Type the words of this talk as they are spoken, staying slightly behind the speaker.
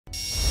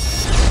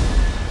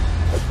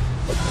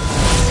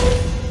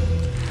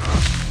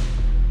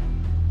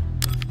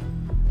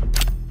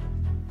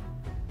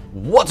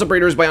What's up,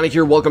 Raiders? Bionic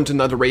here. Welcome to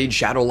another Raid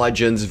Shadow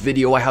Legends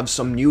video. I have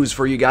some news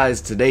for you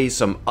guys today,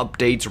 some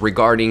updates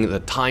regarding the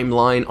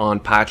timeline on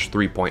patch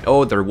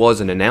 3.0. There was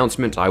an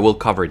announcement. I will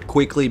cover it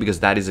quickly because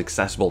that is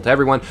accessible to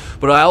everyone,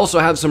 but I also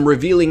have some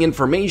revealing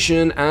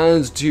information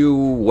as to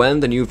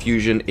when the new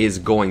fusion is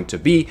going to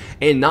be,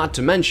 and not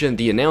to mention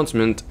the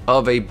announcement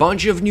of a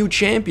bunch of new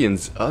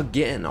champions.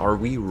 Again, are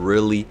we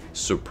really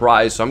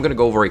surprised? So I'm going to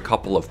go over a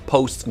couple of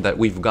posts that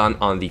we've gone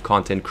on the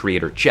content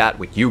creator chat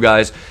with you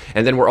guys,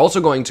 and then we're also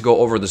going to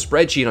go over the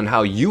spreadsheet on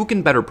how you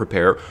can better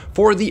prepare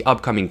for the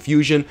upcoming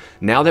fusion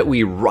now that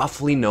we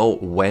roughly know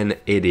when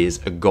it is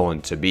going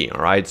to be.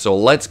 All right, so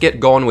let's get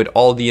going with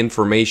all the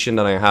information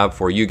that I have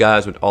for you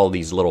guys with all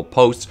these little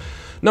posts.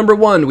 Number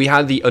one, we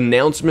had the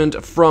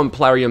announcement from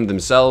Plarium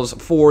themselves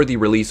for the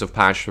release of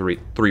patch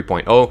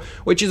 3.0,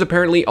 which is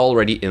apparently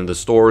already in the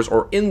stores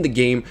or in the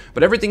game,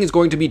 but everything is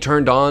going to be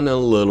turned on a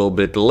little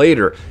bit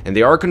later. And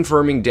they are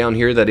confirming down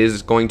here that it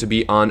is going to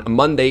be on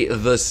Monday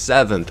the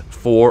 7th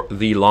for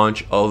the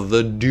launch of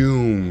the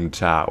Doom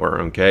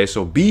Tower, okay?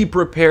 So be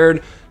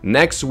prepared.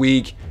 Next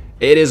week,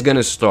 it is going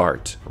to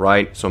start,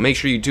 right? So make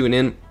sure you tune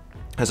in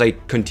as I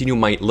continue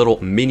my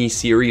little mini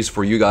series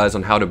for you guys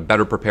on how to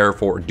better prepare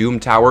for Doom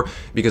Tower,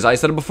 because I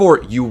said it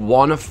before, you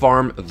want to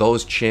farm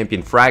those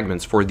champion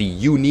fragments for the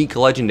unique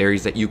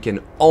legendaries that you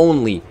can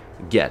only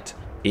get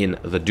in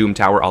the Doom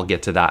Tower. I'll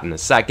get to that in a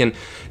second.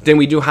 Then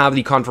we do have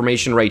the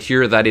confirmation right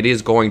here that it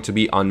is going to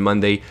be on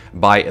Monday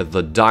by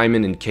the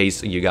Diamond, in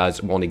case you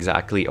guys won't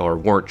exactly or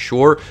weren't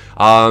sure.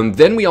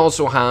 Then we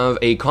also have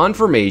a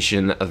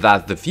confirmation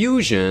that the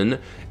fusion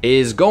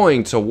is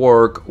going to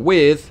work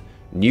with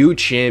new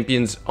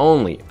champions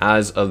only,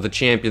 as of the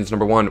champions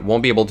number one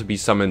won't be able to be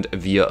summoned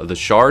via the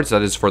shards.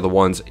 That is for the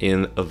ones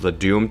in the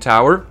Doom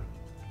Tower.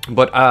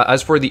 But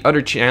as for the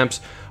other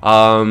champs,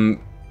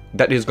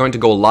 that is going to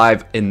go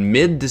live in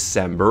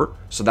mid-December,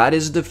 so that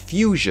is the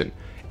fusion.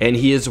 And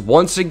he is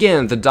once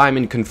again, the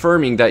Diamond,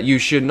 confirming that you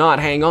should not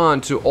hang on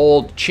to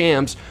old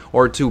champs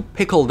or to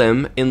pickle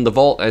them in the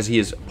vault, as he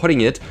is putting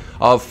it,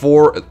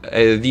 for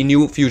the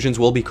new fusions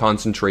will be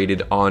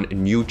concentrated on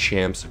new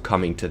champs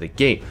coming to the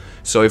game.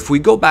 So if we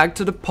go back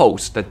to the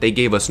post that they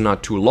gave us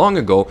not too long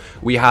ago,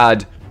 we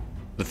had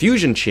the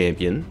fusion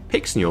champion,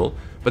 Pixnule,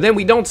 but then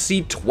we don't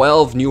see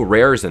 12 new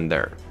rares in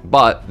there.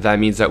 But that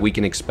means that we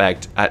can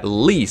expect at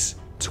least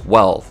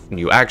 12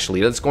 new. Actually,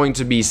 that's going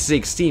to be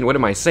 16. What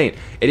am I saying?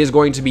 It is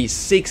going to be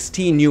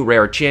 16 new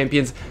rare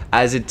champions,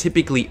 as it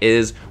typically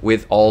is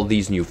with all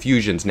these new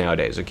fusions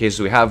nowadays. Okay,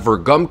 so we have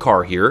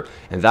Vergumcar here,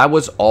 and that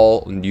was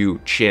all new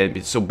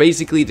champions. So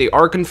basically, they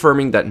are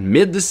confirming that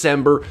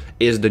mid-December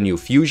is the new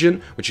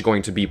fusion, which is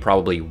going to be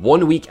probably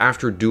 1 week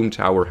after Doom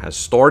Tower has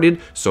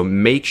started. So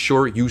make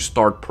sure you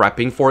start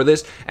prepping for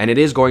this, and it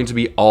is going to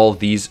be all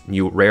these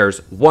new rares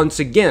once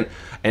again.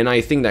 And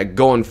I think that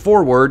going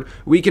forward,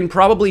 we can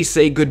probably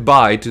say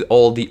goodbye to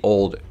all the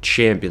old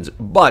champions.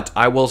 But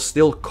I will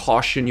still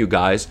caution you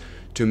guys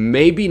to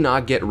maybe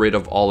not get rid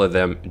of all of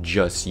them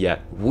just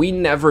yet. We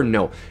never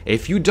know.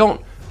 If you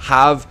don't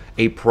have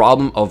a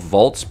problem of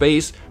vault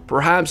space,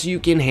 perhaps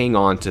you can hang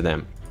on to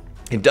them.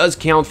 It does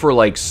count for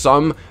like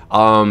some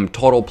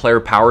total player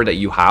power that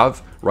you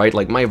have, right?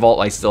 Like my vault,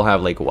 I still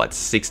have like, what,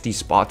 60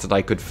 spots that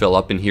I could fill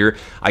up in here.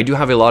 I do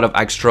have a lot of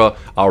extra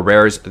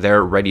rares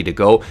there ready to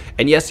go.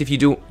 And yes, if you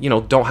do,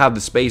 don't have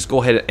the space,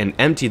 go ahead and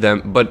empty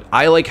them. But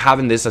I like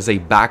having this as a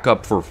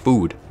backup for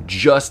food,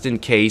 just in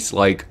case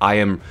like I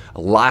am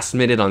last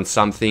minute on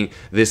something.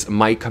 This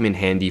might come in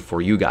handy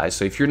for you guys.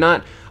 So if you're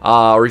not,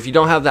 or if you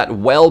don't have that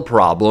well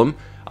problem,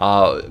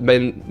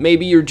 then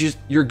maybe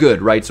you're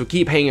good, right? So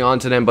keep hanging on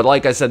to them. But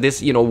like I said, this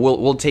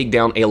will take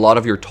down a lot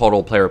of your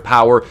total player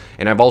power.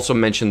 And I've also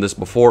mentioned this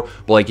before,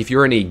 but like if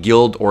you're in a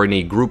guild or in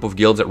a group of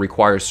guilds that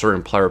requires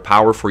certain player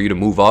power for you to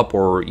move up,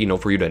 or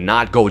for you to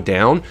not go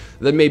down,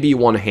 then maybe you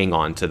want to hang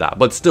on to that.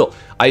 But still,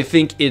 I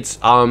think it's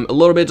a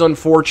little bit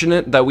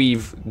unfortunate that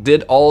we've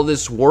did all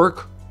this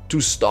work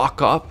to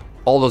stock up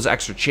all those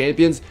extra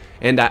champions,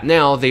 and that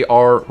now they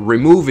are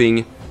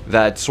removing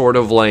that sort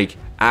of like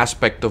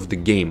aspect of the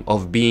game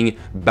of being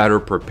better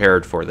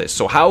prepared for this.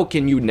 So how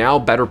can you now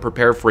better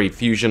prepare for a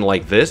fusion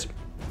like this?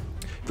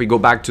 If we go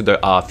back to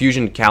the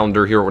fusion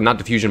calendar here, or not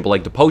the fusion, but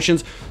like the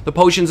potions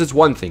is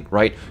one thing,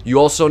 right? You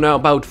also know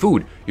about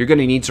food. You're going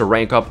to need to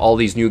rank up all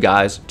these new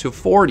guys to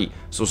 40.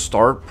 So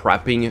start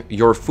prepping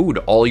your food,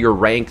 all your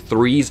rank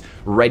 3s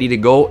ready to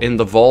go in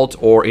the vault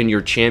or in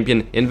your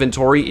champion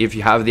inventory. If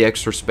you have the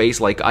extra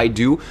space like I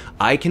do,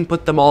 I can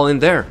put them all in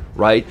there,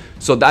 right?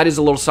 So that is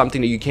a little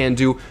something that you can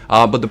do,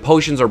 but the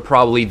potions are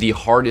probably the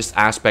hardest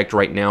aspect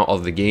right now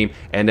of the game,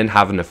 and then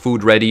having the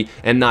food ready.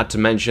 And not to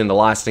mention, the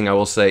last thing I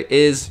will say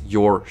is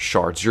your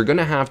shards. You're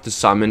gonna have to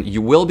summon.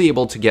 You will be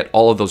able to get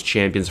all of those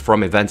champions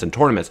from events and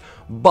tournaments,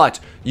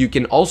 but you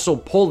can also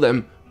pull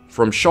them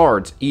from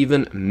shards,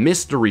 even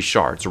mystery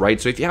shards, right?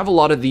 So if you have a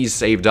lot of these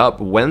saved up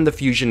when the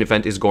fusion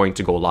event is going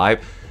to go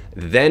live,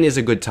 then is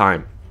a good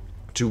time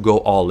to go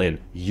all in.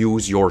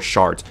 Use your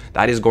shards.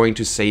 That is going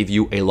to save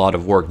you a lot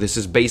of work. This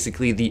is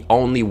basically the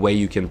only way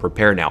you can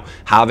prepare now.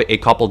 Have a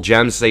couple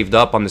gems saved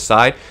up on the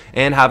side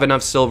and have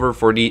enough silver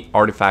for the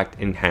artifact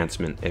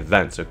enhancement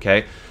events,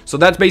 okay? So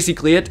that's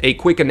basically it. A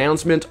quick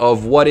announcement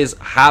of what is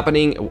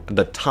happening,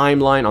 the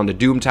timeline on the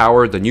Doom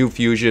Tower, the new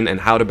fusion, and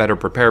how to better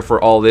prepare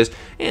for all this,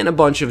 and a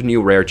bunch of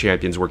new rare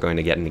champions we're going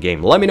to get in the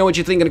game. Let me know what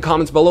you think in the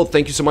comments below.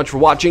 Thank you so much for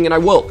watching, and I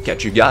will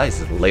catch you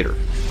guys later.